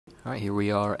Alright, here we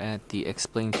are at the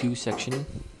Explain 2 section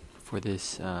for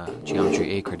this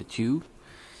Geometry A Credit 2.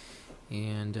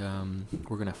 And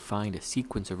we're going to find a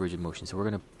sequence of rigid motion. So we're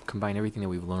going to combine everything that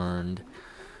we've learned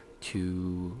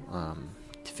to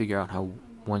figure out how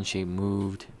one shape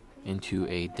moved into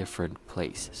a different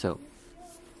place. So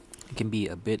it can be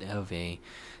a bit of a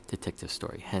detective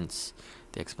story. Hence,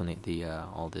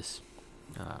 all this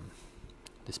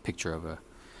this picture of a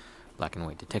black and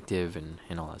white detective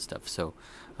and all that stuff. So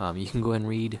you can go ahead and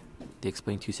read the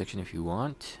Explain 2 section if you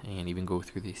want, and even go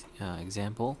through this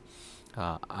example.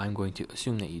 I'm going to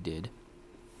assume that you did,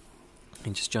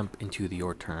 and just jump into the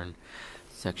Your Turn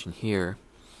section here.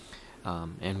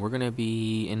 And we're going to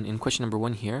be, in question number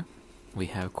 1 here, we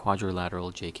have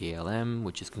quadrilateral JKLM,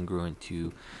 which is congruent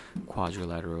to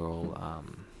quadrilateral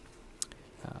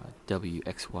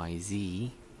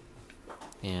WXYZ.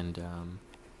 And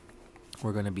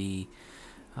we're going to be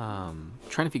trying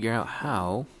to figure out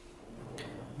how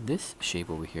this shape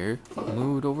over here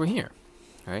moved over here.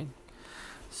 Alright?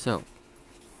 So,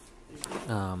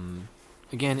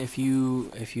 again, if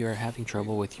you are having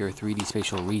trouble with your 3D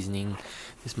spatial reasoning,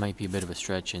 this might be a bit of a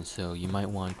stretch, and so you might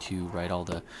want to write all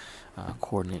the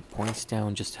coordinate points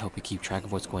down just to help you keep track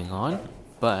of what's going on.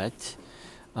 But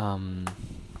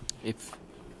if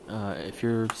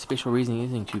your spatial reasoning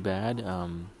isn't too bad, you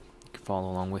can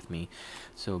follow along with me.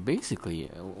 So basically,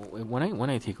 when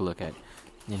I take a look at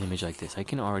an image like this, I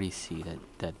can already see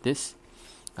that this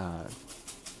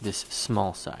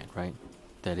small side, right,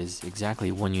 that is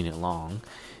exactly 1 unit long,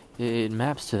 it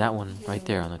maps to that one right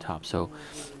there on the top. So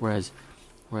whereas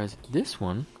this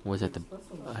one was at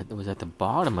the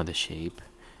bottom of the shape,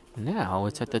 now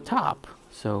it's at the top.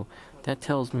 So that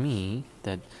tells me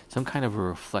that some kind of a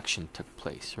reflection took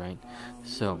place, right?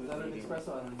 So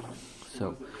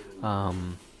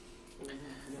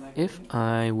if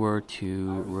I were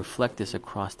to reflect this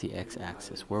across the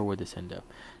x-axis, where would this end up?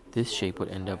 This shape would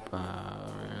end up,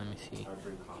 let me see,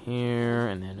 here,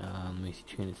 and then let me see,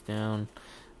 2 units down.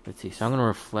 Let's see, so I'm going to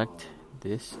reflect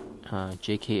this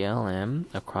JKLM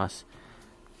across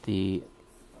the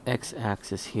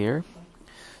x-axis here.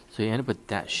 So you end up with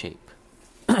that shape.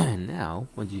 And now,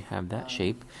 once you have that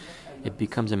shape, it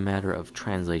becomes a matter of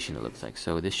translation, it looks like.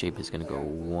 So this shape is going to go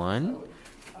 1,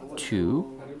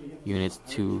 2 units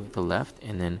to the left,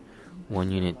 and then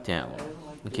 1 unit down.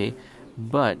 Okay?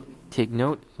 But take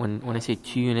note, when I say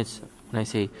 2 units, when I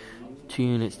say 2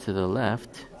 units to the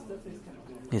left,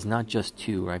 is not just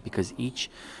 2, right? Because each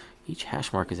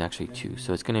hash mark is actually 2.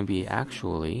 So it's going to be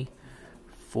actually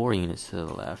 4 units to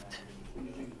the left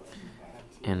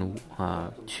and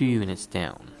 2 units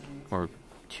down, or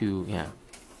 2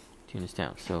 units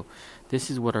down. So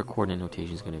this is what our coordinate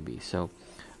notation is going to be. So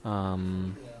let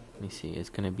me see,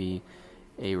 it's going to be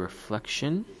a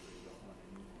reflection.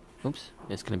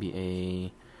 It's going to be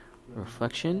a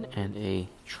reflection and a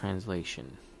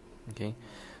translation. Okay,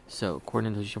 so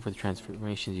coordinate notation for the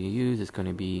transformations you use is going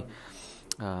to be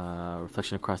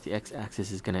reflection across the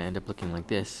x-axis is going to end up looking like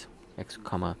this: x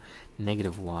comma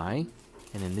negative y,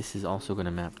 and then this is also going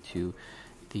to map to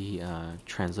the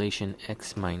translation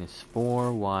x minus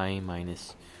 4, y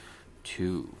minus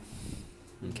 2.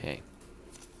 Okay,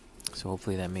 so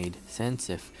hopefully that made sense.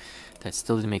 If that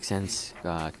still didn't make sense,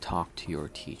 talk to your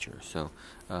teacher. So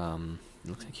it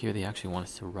looks like here they actually want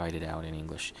us to write it out in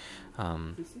English.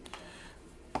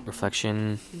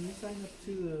 Reflection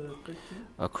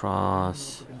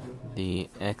across the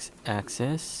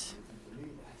x-axis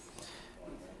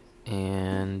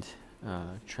and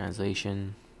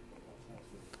translation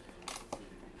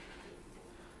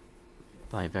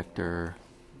by vector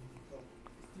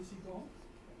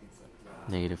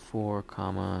negative 4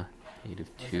 comma negative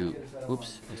 2.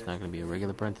 Oops, it's not going to be a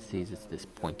regular parentheses, it's this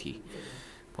pointy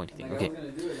thing. Okay,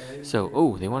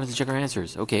 so they wanted to check our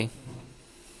answers. Okay,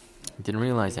 didn't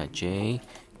realize that. J,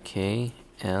 K,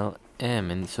 L, M.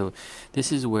 And so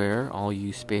this is where all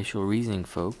you spatial reasoning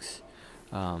folks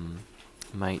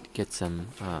might get some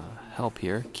help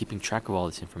here, keeping track of all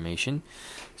this information.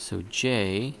 So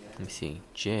J, let me see,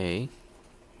 J,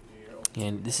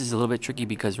 and this is a little bit tricky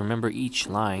because remember each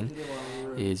line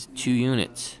is 2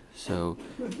 units. So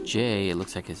J, it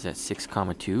looks like it's at 6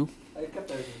 comma 2.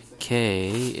 K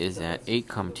is at 8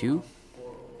 comma 2.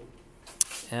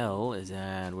 L is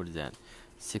at, what is that,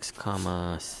 6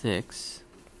 comma 6.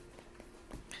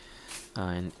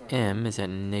 And M is at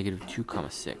negative 2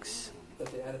 comma 6.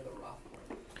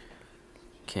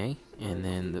 Okay, and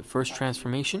then the first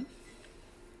transformation,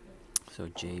 so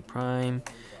J prime,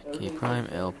 K prime,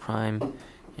 L prime,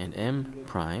 and M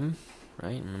prime,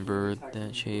 right? Remember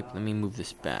that shape? Let me move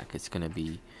this back. It's going to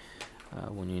be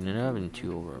 1 unit up and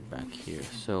 2 over back here.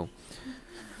 So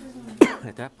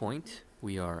at that point,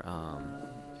 we are,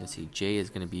 let's see, j is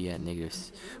going to be at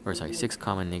 6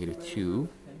 comma negative 2.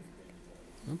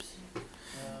 Oops.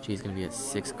 J is going to be at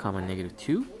 6 comma negative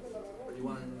 2.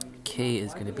 K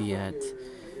is going to be at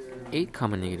 8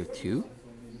 comma negative 2.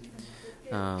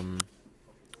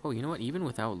 Oh, you know what? Even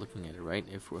without looking at it, right?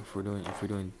 If we're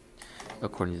doing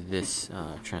according to this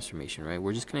transformation, right?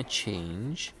 We're just going to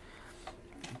change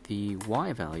the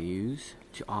y values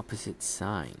to opposite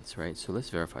signs, right? So let's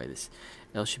verify this.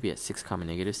 L should be at 6 comma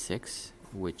negative 6,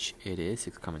 which it is,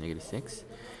 6 comma negative 6.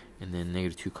 And then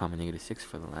negative 2 comma negative 6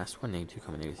 for the last one, negative 2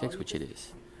 comma negative 6, which it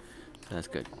is. So that's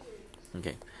good.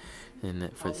 Okay. And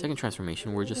then for the second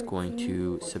transformation, we're just going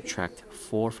to subtract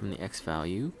 4 from the x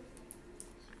value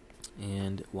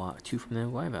and 2 from the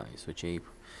y value. So j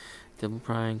double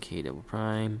prime, k double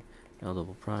prime, l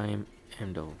double prime,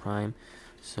 m double prime.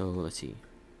 So let's see.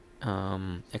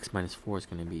 X minus 4 is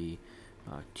going to be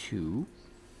 2.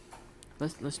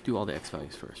 Let's do all the x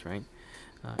values first, right?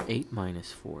 8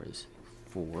 minus 4 is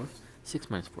 4. 6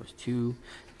 minus 4 is 2.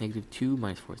 Negative 2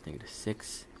 minus 4 is negative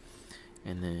 6.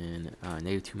 And then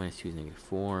negative 2 minus 2 is negative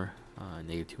 4.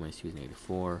 Negative 2 minus 2 is negative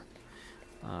 4.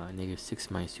 Negative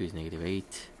 6 minus 2 is negative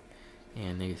 8.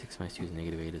 And negative 6 minus 2 is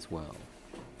negative 8 as well.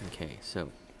 Okay, so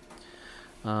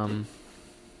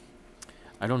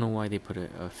I don't know why they put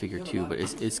a figure 2, but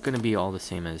it's going to be all the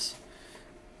same as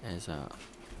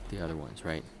the other ones,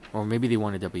 right? Or maybe they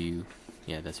wanted W.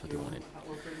 Yeah, that's what they wanted.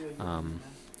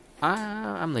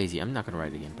 I'm lazy. I'm not going to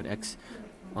write it again. But X,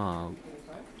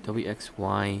 W, X,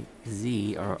 Y,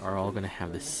 Z are all going to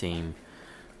have the same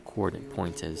coordinate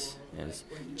points as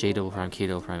J double prime, K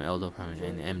double prime, L double prime,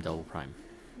 and M double prime.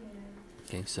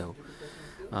 Okay, so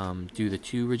do the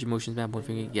two rigid motions map one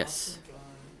finger? Yes.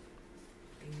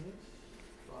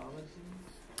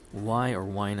 Why or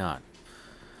why not?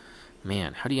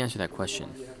 Man, how do you answer that question?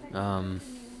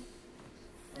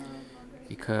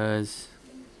 Because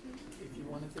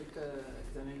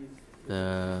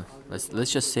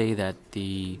let's just say that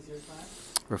the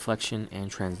reflection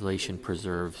and translation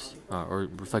preserves, or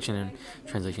reflection and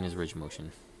translation is rigid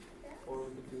motion. Or we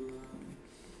could do,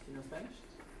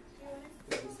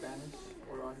 Spanish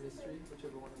or art history,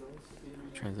 whichever one of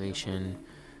those. Translation,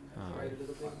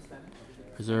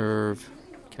 preserve.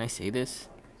 Can I say this?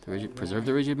 Preserve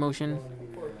the rigid motion?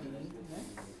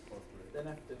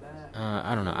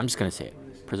 I don't know. I'm just going to say it.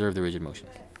 Preserve the rigid motion.